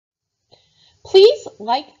Please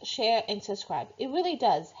like, share, and subscribe. It really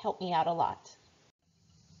does help me out a lot.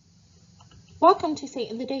 Welcome to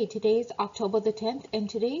Saint of the Day. Today is October the 10th, and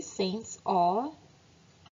today's saints are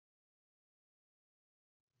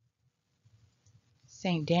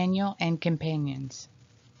Saint Daniel and companions.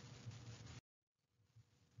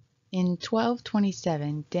 In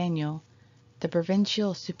 1227, Daniel, the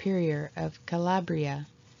provincial superior of Calabria,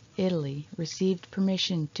 Italy, received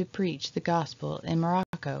permission to preach the gospel in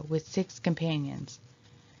Morocco with 6 companions.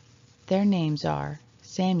 Their names are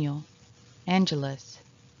Samuel, Angelus,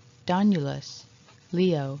 Donulus,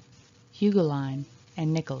 Leo, Hugoline,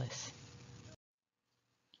 and Nicholas.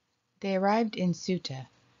 They arrived in Ceuta.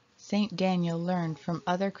 Saint Daniel learned from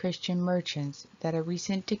other Christian merchants that a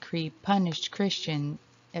recent decree punished Christian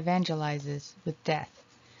evangelizers with death.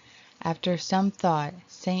 After some thought,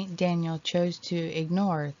 Saint Daniel chose to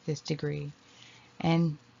ignore this decree,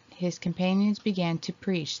 and his companions began to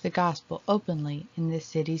preach the gospel openly in the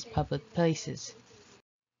city's public places.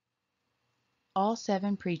 All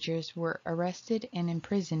 7 preachers were arrested and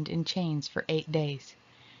imprisoned in chains for 8 days.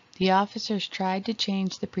 The officers tried to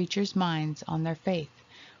change the preachers' minds on their faith,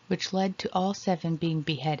 which led to all 7 being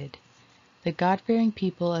beheaded. The God-fearing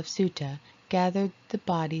people of Ceuta gathered the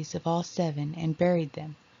bodies of all 7 and buried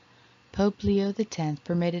them. Pope Leo X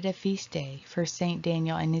permitted a feast day for Saint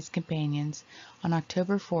Daniel and his companions on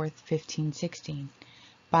October 4, 1516,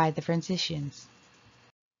 by the Franciscans.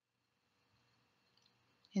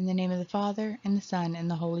 In the name of the Father, and the Son,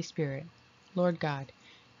 and the Holy Spirit. Lord God,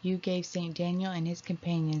 you gave Saint Daniel and his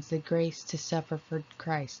companions the grace to suffer for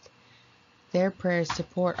Christ. Their prayers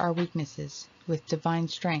support our weaknesses with divine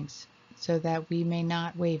strength, so that we may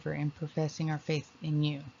not waver in professing our faith in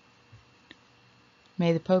you.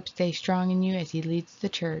 May the Pope stay strong in you as he leads the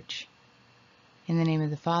Church. In the name of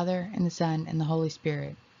the Father, and the Son, and the Holy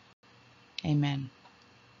Spirit. Amen.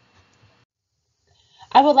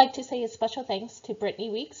 I would like to say a special thanks to Brittany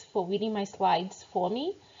Weeks for reading my slides for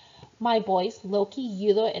me, my boys Loki,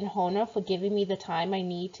 Yulo, and Honor for giving me the time I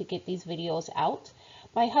need to get these videos out,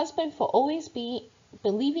 my husband for always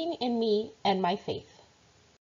believing in me and my faith.